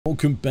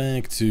Welcome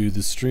back to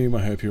the stream.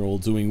 I hope you're all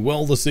doing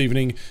well this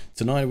evening.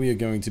 Tonight we are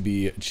going to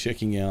be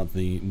checking out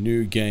the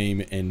new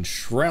game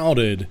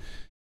Enshrouded,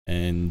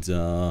 and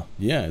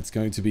yeah, it's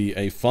going to be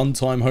a fun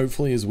time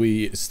hopefully as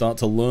we start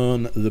to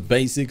learn the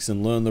basics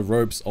and learn the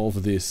ropes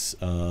of this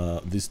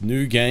this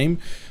new game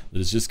that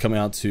has just come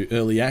out to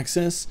early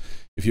access.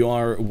 If you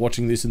are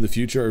watching this in the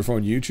future over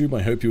on YouTube,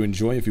 I hope you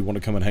enjoy. If you want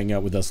to come and hang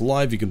out with us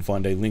live, you can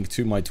find a link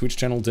to my Twitch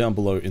channel down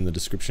below in the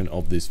description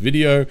of this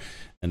video.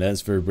 And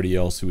as for everybody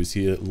else who is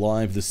here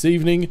live this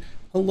evening,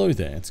 hello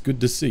there, it's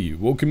good to see you.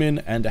 Welcome in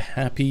and a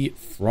happy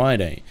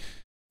Friday.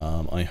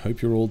 I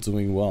hope you're all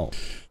doing well.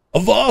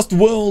 A vast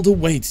world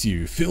awaits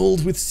you,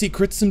 filled with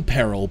secrets and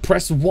peril.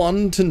 Press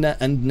 1 to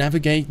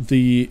navigate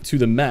to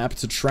the map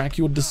to track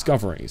your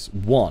discoveries.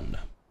 1.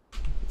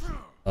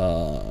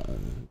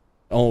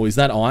 Oh, is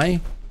that I?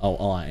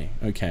 Oh, I.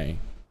 Okay.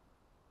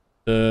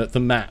 The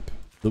map.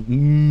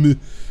 The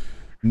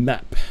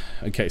map.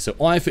 Okay, so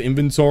I for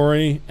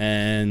inventory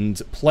and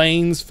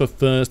planes for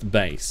first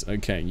base.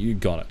 Okay, you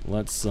got it.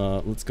 Let's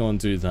go and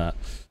do that.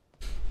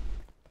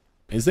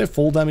 Is there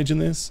fall damage in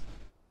this?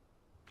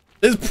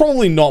 There's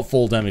probably not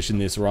fall damage in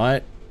this,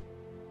 right?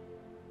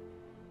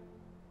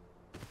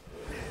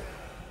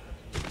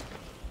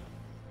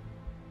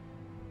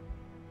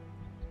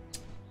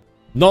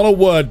 Not a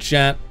word,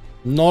 chat.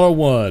 Not a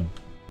word.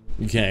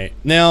 Okay,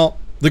 now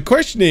the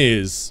question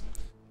is,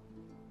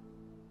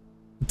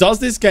 does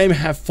this game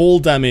have fall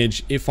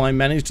damage if I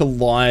manage to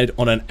land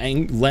on an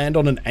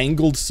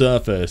angled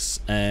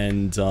surface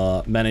and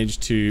manage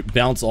to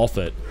bounce off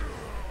it?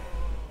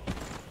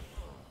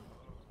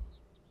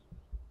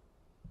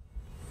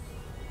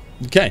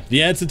 Okay,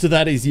 the answer to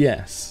that is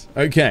yes.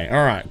 Okay,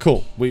 all right,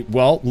 cool.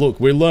 Well,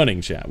 look, we're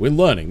learning, chat. We're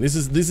learning. This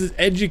is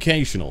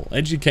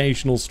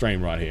educational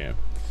stream right here.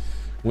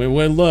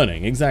 We're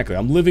learning, exactly.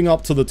 I'm living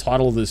up to the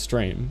title of this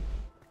stream.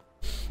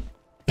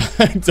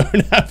 I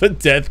don't have a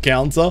death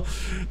counter.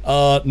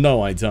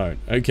 No, I don't.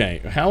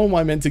 Okay, how am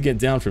I meant to get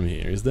down from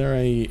here? Is there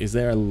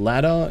a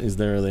ladder? Is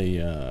there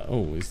a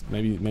oh, is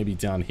maybe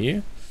down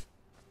here?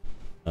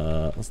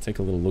 Let's take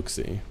a little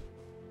look-see.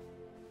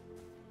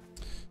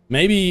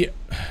 Maybe,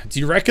 do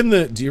you reckon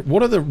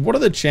what are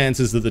the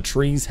chances that the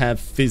trees have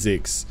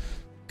physics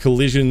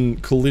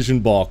collision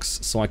box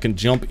so I can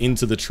jump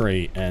into the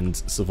tree and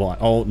survive?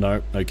 Oh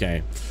no,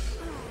 okay.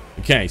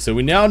 Okay, so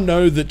we now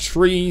know that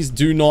trees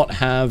do not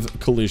have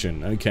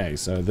collision. Okay,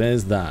 so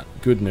there's that.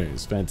 Good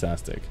news.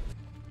 Fantastic.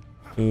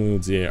 Oh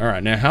dear.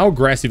 Alright, now how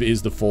aggressive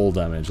is the fall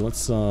damage?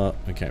 Let's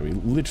okay, we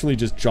literally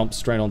just jumped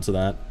straight onto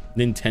that.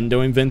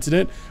 Nintendo invented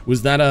it?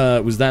 Was that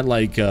a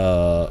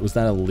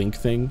Link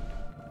thing?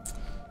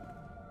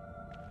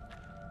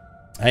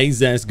 Hey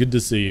Zest, good to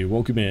see you.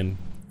 Welcome in.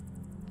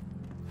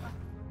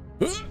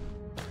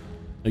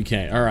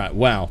 Okay, alright,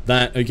 wow.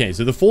 Okay,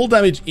 so the fall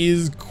damage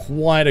is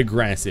quite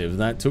aggressive.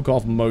 That took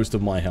off most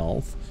of my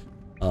health.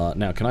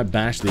 Now, can I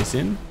bash this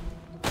in?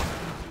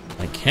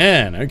 I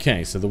can.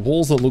 Okay, so the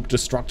walls that look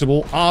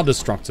destructible are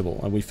destructible.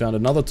 And we found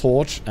another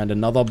torch and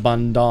another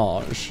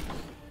bandage.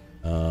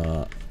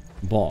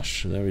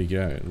 Bosh, there we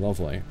go.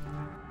 Lovely.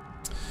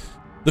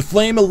 The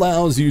flame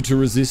allows you to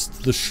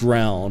resist the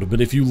shroud,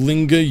 but if you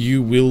linger,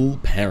 you will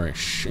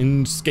perish.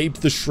 Escape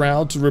the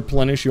shroud to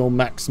replenish your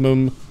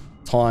maximum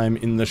time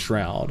in the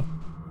shroud.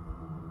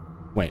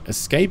 Wait,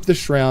 escape the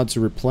shroud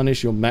to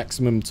replenish your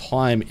maximum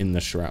time in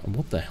the shroud.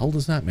 What the hell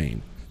does that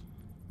mean?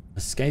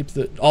 Escape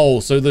the... Oh,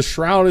 so the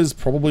shroud is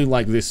probably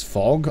like this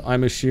fog,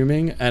 I'm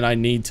assuming, and I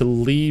need to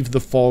leave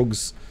the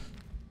fog's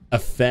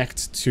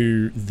effect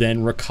to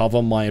then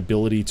recover my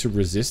ability to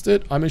resist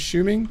it, I'm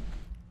assuming.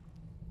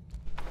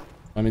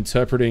 I'm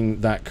interpreting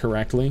that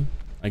correctly.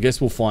 I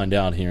guess we'll find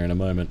out here in a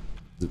moment.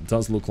 It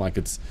does look like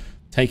it's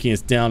taking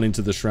us down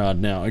into the shroud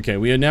now. Okay,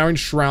 we are now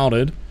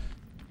enshrouded.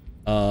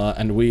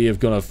 And we have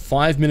got a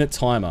 5-minute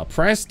timer.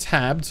 Press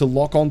tab to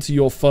lock onto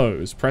your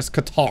foes. Press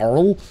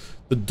Ctrl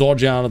to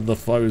dodge out of the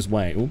foe's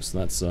way. Oops,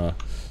 that's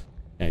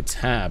okay,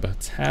 tab.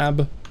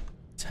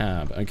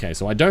 Okay,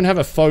 so I don't have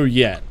a foe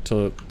yet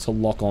to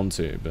lock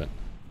onto, but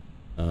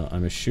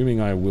I'm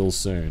assuming I will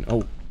soon.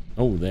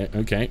 Oh, there.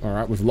 Okay,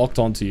 alright, we've locked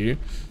onto you.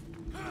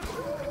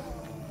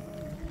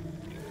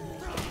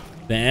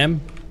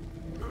 Bam.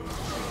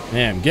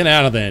 Bam, get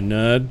out of there,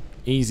 nerd.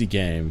 Easy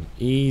game.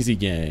 Easy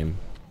game.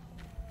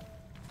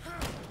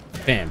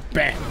 Bam,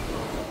 bam.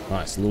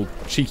 Nice little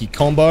cheeky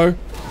combo.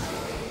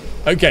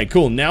 Okay,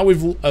 cool. Now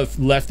we've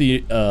left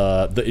the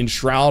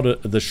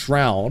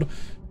shroud.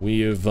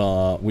 We've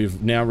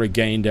now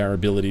regained our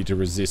ability to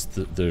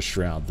resist the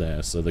shroud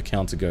there, so the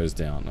counter goes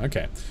down.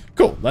 Okay,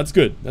 cool. That's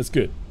good. That's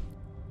good.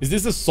 Is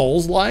this a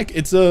Souls-like?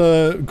 It's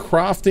a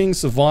crafting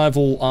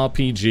survival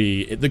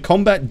RPG. The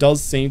combat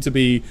does seem to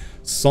be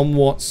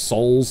somewhat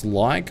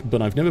Souls-like, but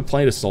I've never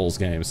played a Souls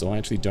game, so I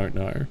actually don't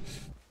know.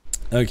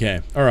 Okay,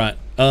 alright.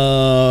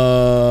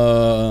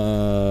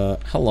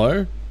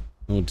 Hello?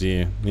 Oh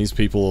dear, these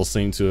people all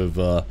seem to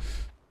have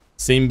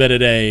seen better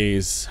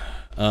days.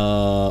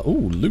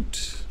 Ooh,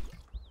 loot.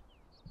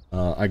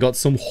 I got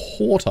some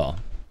water.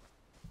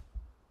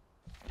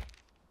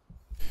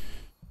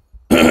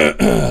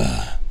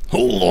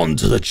 Hold on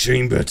to the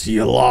chamber to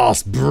your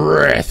last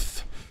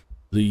breath.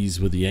 These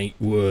were the 8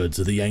 words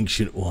of the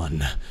Ancient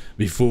One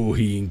before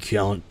he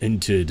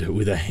entered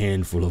with a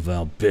handful of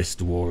our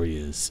best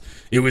warriors.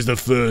 It was the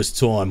first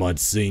time I'd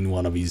seen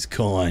one of his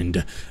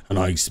kind, and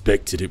I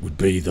expected it would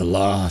be the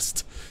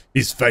last.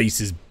 His face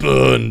is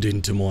burned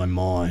into my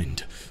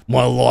mind.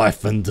 My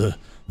life and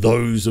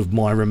those of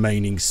my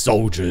remaining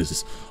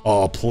soldiers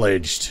are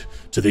pledged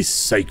to this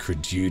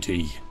sacred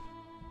duty.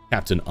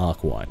 Captain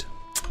Arkwhite.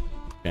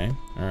 Okay,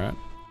 alright.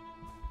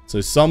 So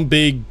some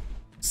big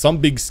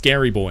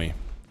scary boy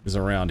is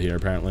around here,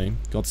 apparently.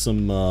 Got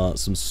some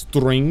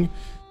string.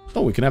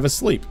 Oh, we can have a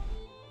sleep.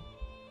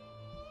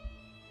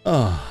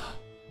 Ah.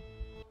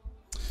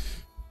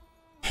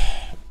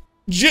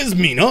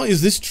 Jasmina,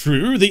 is this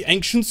true? The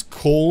ancients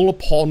call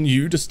upon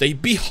you to stay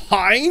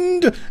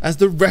behind as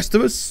the rest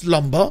of us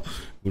slumber.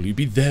 Will you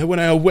be there when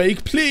I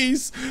awake,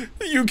 please?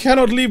 You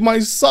cannot leave my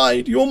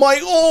side. You're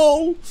my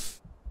all.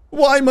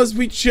 Why must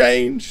we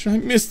change? I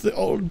miss the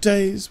old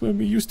days when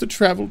we used to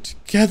travel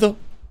together,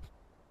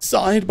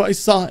 side by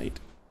side.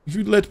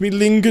 You let me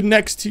linger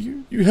next to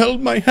you. You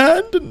held my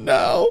hand, and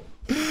now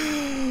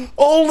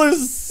all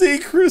this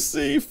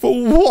secrecy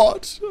for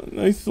what?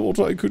 I thought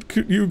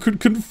you could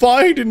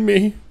confide in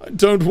me. I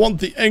don't want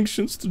the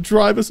ancients to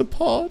drive us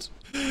apart.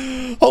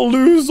 I'll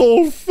lose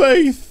all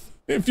faith.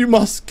 If you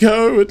must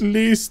go, at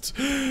least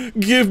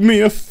give me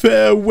a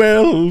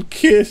farewell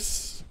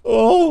kiss.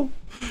 Oh,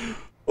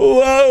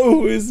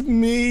 woe is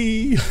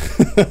me.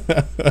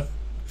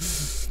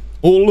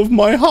 All of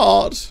my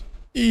heart.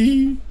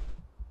 E.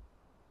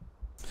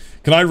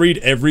 Can I read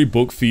every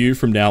book for you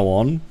from now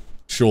on?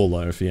 Sure,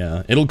 Loaf,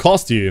 yeah. It'll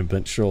cost you,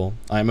 but sure.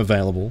 I am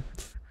available.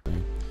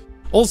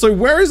 Also,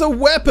 where is a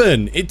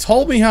weapon? It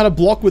told me how to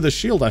block with a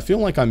shield. I feel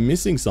like I'm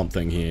missing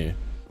something here.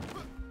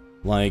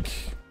 Like,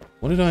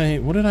 what did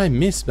I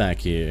miss back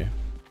here?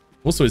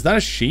 Also, is that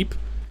a sheep?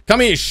 Come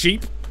here,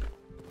 sheep.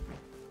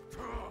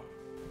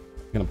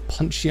 I'm gonna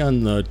punch you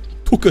in the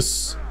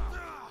tuchus.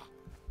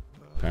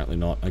 Apparently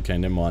not. Okay,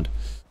 never mind.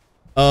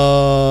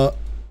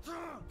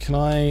 Can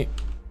I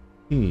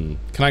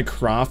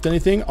craft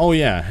anything? Oh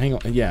yeah, hang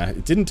on. Yeah,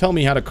 it didn't tell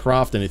me how to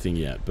craft anything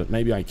yet, but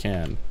maybe I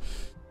can.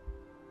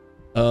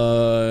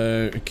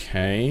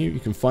 Okay. You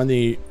can find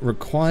the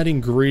required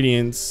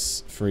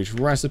ingredients for each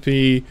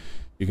recipe.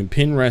 You can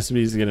pin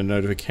recipes to get a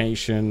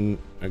notification.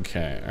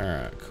 Okay,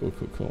 alright. Cool.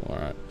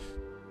 Alright.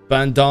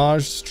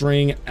 Bandage,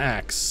 string,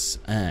 axe.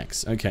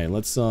 Okay,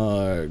 let's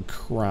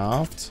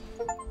craft.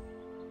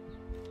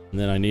 And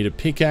then I need a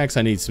pickaxe,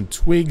 I need some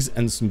twigs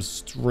and some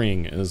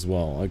string as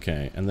well.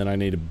 Okay, and then I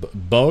need a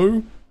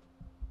bow.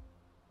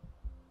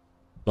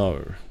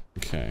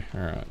 Okay,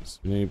 alright. So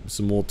we need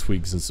some more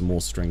twigs and some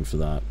more string for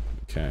that.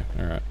 Okay,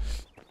 alright.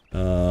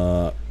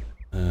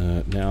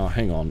 Now,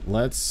 hang on.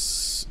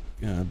 Let's...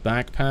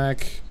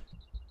 backpack.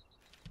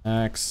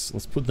 Axe.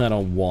 Let's put that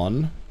on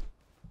 1.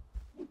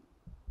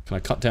 Can I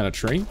cut down a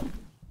tree?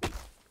 I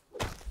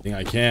think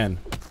I can.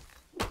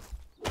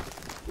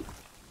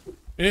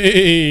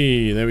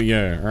 Hey, there we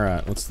go.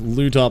 Alright, let's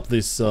loot up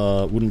this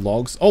wooden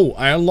logs. Oh,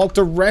 I unlocked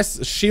a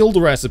shield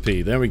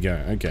recipe. There we go.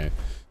 Okay.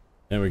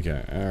 There we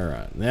go.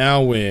 Alright.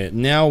 Now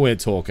we're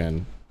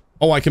talking.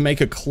 Oh, I can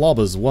make a club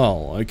as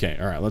well. Okay,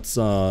 alright, let's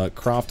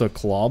craft a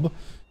club.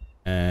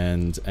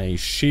 And a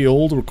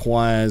shield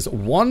requires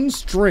 1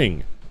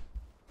 string.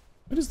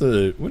 What is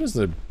the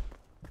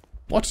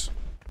what?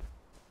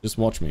 Just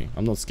watch me.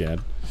 I'm not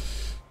scared.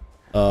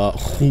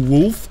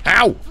 Wolf.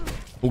 Ow!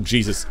 Oh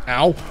Jesus.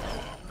 Ow.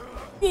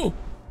 Ooh.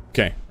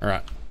 Okay,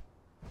 alright.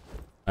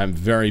 I'm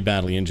very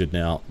badly injured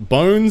now.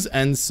 Bones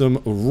and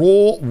some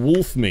raw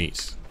wolf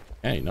meat.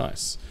 Okay,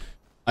 nice.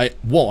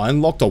 Whoa, I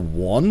unlocked a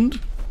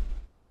wand?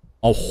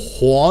 A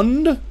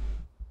wand?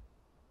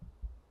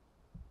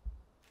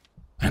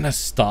 And a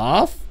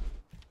staff?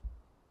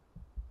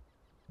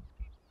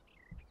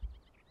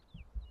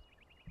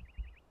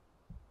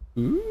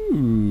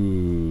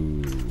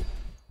 Ooh.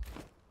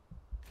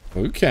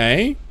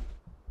 Okay.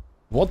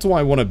 What do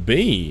I want to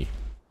be?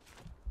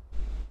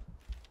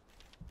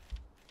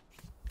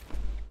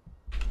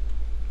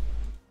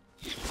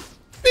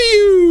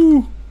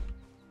 Pew!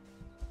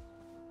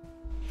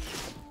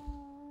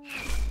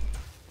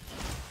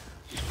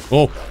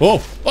 Oh!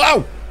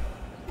 Wow!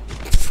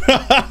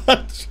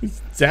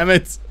 Damn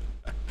it.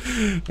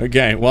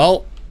 Okay,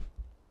 well,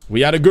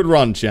 we had a good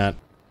run, chat.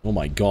 Oh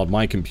my god,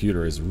 my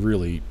computer is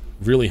really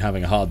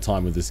having a hard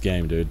time with this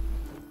game, dude.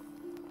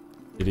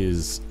 It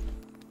is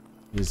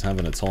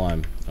having a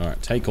time.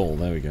 Alright, take all.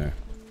 There we go.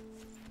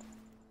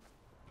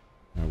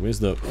 Alright, where's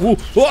the... Ooh!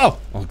 Whoa!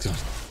 Oh god.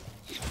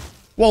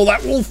 Whoa,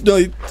 that wolf,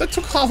 that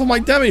took half of my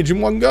damage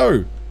in one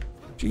go.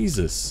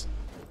 Jesus.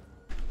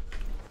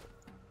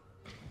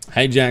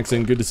 Hey,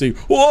 Jackson, good to see you.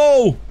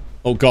 Whoa!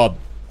 Oh, God.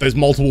 There's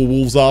multiple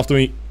wolves after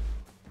me.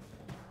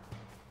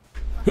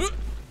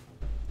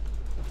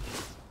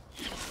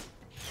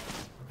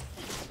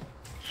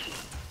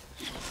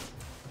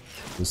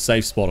 We'll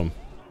safe spot them.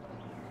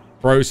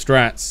 Pro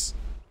strats.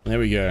 There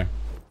we go.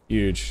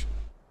 Huge.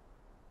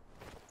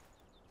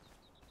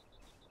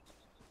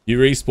 You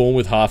respawn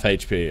with half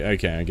HP.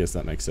 Okay, I guess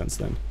that makes sense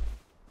then.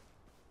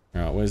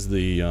 Alright, where's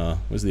the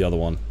other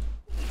one?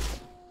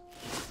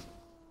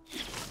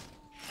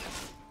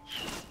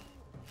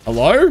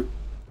 Hello?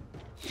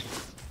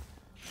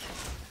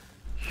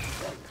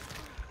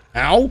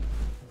 Ow!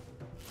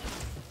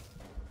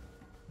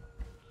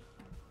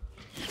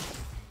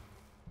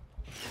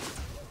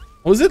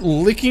 Was it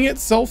licking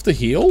itself to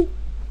heal?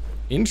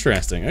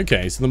 Interesting.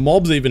 Okay, so the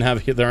mobs even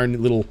have their own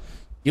little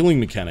healing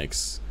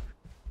mechanics.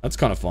 That's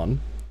kind of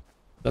fun.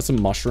 That's some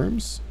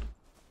mushrooms.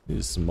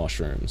 Here's some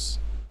mushrooms.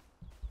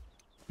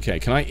 Okay,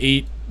 can I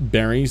eat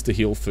berries to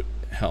heal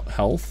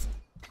health?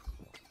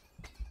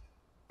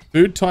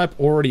 Food type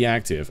already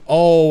active.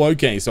 Oh,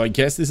 okay. So I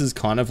guess this is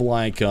kind of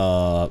like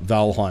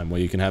Valheim,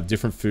 where you can have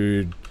different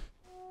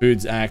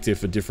foods active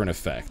for different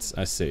effects.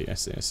 I see.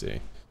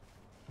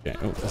 Okay,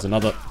 oh, there's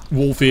another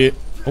wolf here.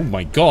 Oh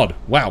my god.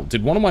 Wow,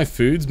 did one of my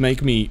foods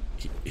make me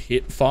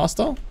hit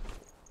faster? Oh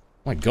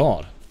my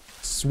god.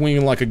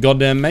 Swinging like a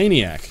goddamn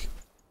maniac.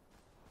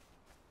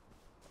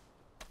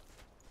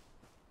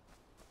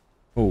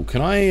 Oh,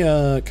 can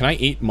I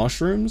eat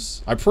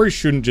mushrooms? I probably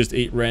shouldn't just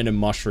eat random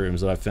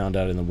mushrooms that I found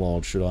out in the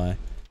wild, should I?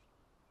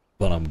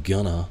 But I'm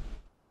gonna.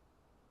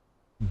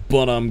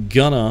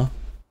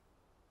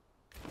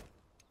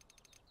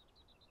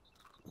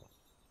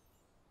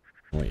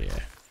 Oh yeah.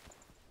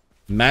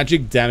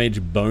 Magic damage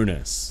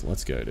bonus.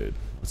 Let's go, dude.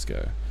 Let's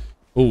go.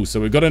 Oh,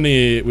 so we got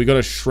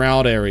a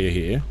shroud area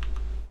here.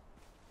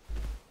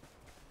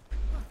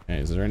 Okay,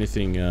 is there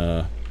anything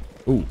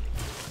ooh.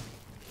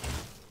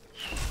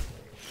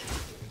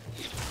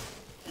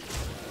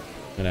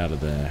 Get out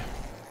of there.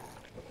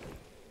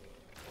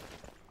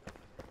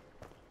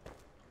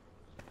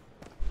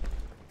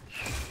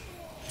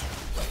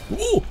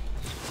 Ooh!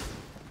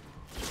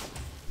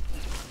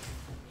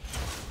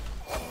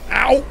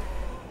 Ow!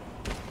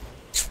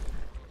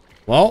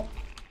 Well.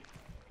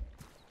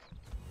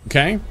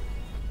 Okay.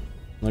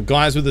 The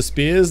guys with the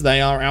spears,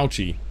 they are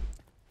ouchy.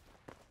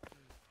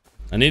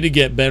 I need to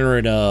get better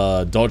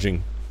at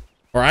dodging.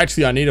 Or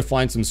actually, I need to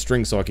find some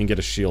string so I can get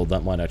a shield.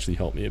 That might actually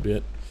help me a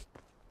bit.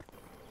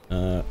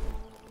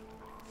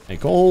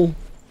 Take all. There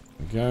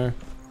we go.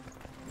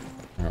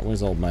 Alright,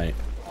 where's old mate?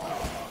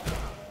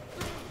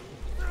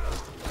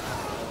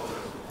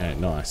 Okay,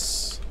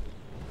 nice.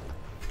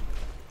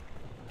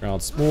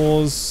 Shroud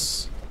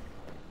spores.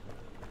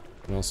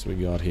 What else we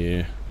got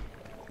here?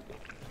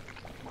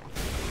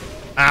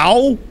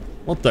 Ow!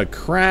 What the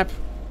crap?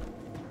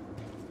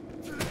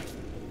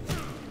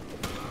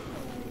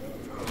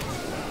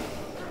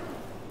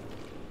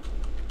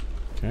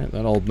 Okay,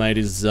 that old mate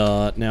is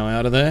now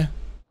out of there.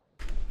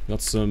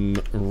 Got some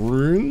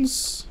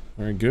runes.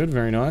 Very good,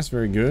 very nice,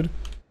 very good.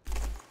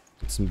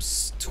 Got some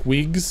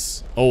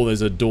twigs. Oh,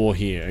 there's a door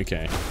here,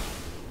 okay.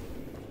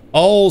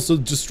 Oh, so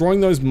destroying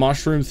those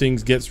mushroom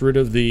things gets rid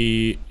of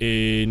the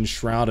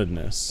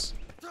enshroudedness.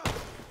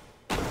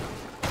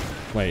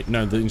 Wait,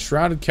 no, the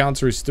enshrouded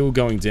counter is still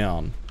going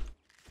down.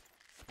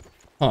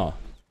 Huh.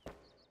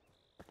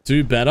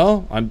 Do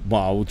better?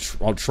 Well,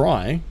 I'll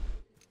try.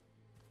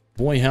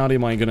 Boy, howdy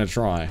am I gonna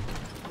try.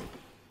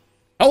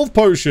 Health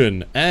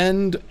potion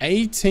and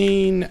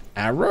 18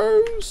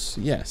 arrows?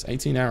 Yes,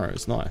 18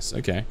 arrows. Nice.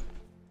 Okay.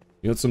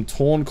 You got some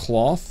torn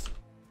cloth.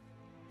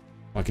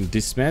 I can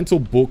dismantle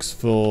books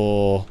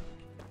for...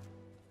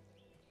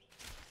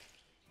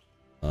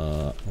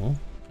 well,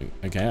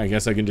 okay, I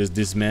guess I can just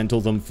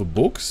dismantle them for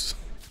books.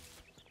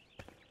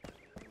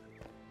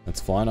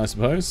 That's fine, I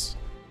suppose.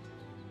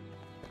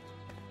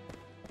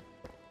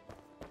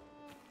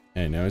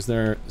 Okay, now is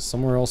there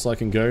somewhere else I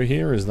can go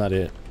here, or is that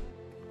it?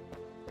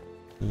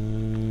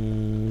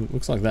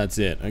 Looks like that's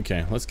it.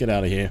 Okay, let's get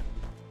out of here.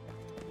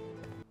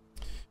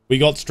 We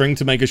got string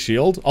to make a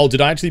shield. Oh,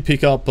 did I actually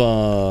pick up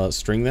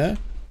string there?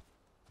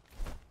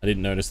 I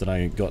didn't notice that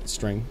I got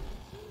string.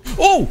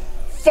 Oh!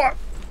 Fuck!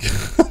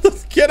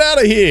 Get out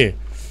of here!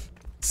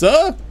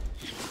 Sir?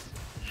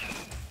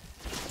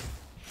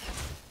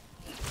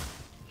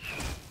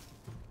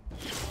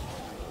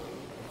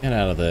 Get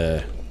out of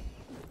there.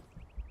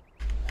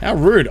 How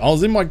rude. I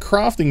was in my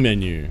crafting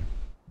menu.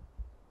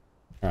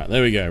 Alright,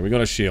 there we go. We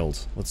got a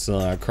shield. Let's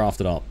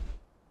craft it up.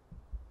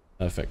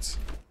 Perfect.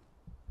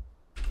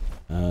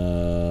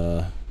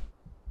 Backpack.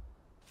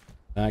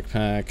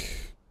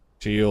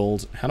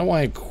 Shield. How do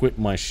I equip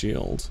my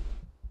shield?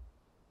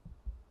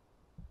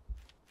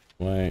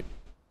 Wait.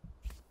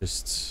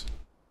 Just...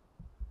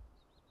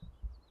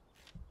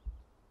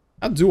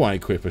 How do I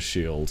equip a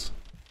shield?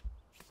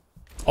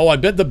 Oh, I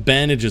bet the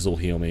bandages will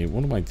heal me.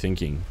 What am I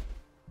thinking?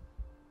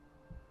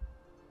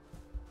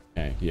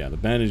 Okay, yeah, the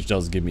bandage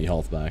does give me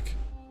health back.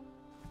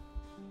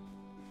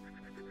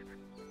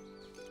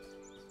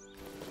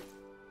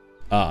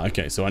 Ah,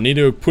 okay, so I need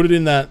to put it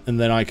in that, and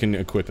then I can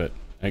equip it.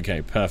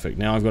 Okay, perfect.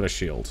 Now I've got a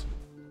shield.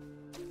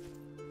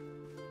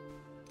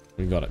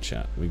 We got it,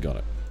 chat. We got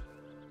it.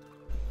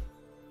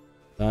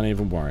 Don't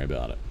even worry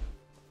about it.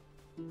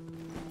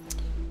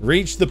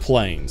 Reach the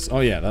plains. Oh,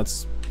 yeah,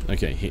 that's...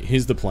 Okay,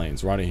 here's the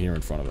plains, right here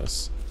in front of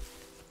us.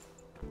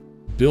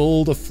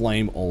 build a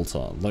flame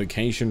altar.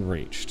 Location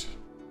reached.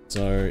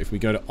 So if we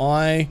go to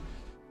I,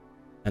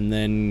 and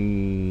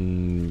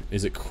then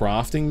is it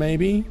crafting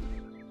maybe?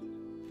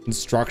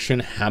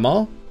 Construction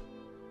hammer.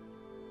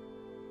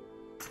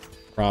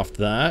 Craft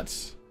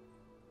that.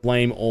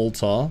 Flame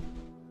altar.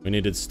 We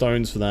needed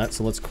stones for that,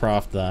 so let's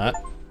craft that.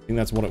 I think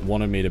that's what it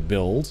wanted me to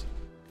build.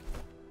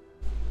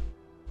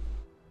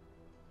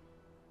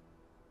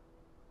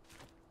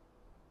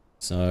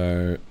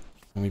 So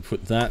let me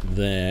put that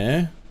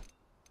there.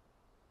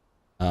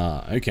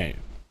 Okay.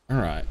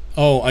 Alright.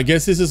 Oh, I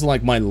guess this is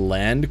like my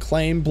land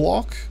claim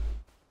block.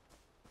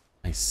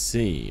 I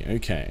see.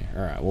 Okay.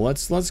 Alright. Well,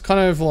 let's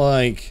kind of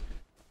like...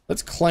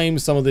 Let's claim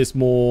some of this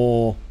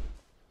more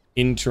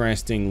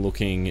interesting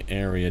looking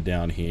area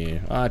down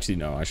here. Actually,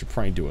 no. I should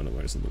probably do it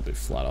where it's a little bit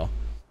flatter.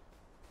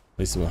 At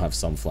least we'll have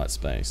some flat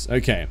space.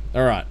 Okay.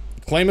 Alright.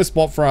 Claim a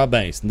spot for our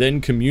base.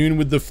 Then commune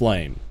with the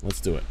flame. Let's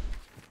do it.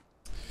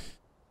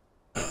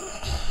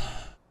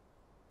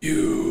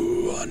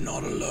 You are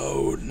not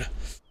alone.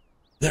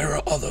 There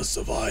are other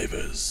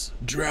survivors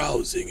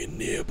drowsing in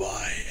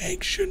nearby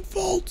ancient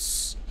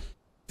vaults.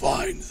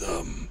 Find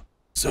them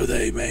so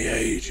they may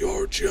aid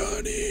your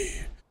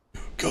journey.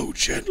 Go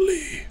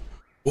gently.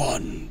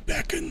 One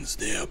beckons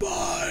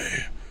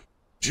nearby,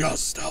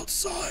 just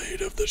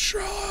outside of the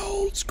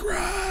shroud's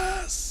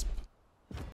grasp.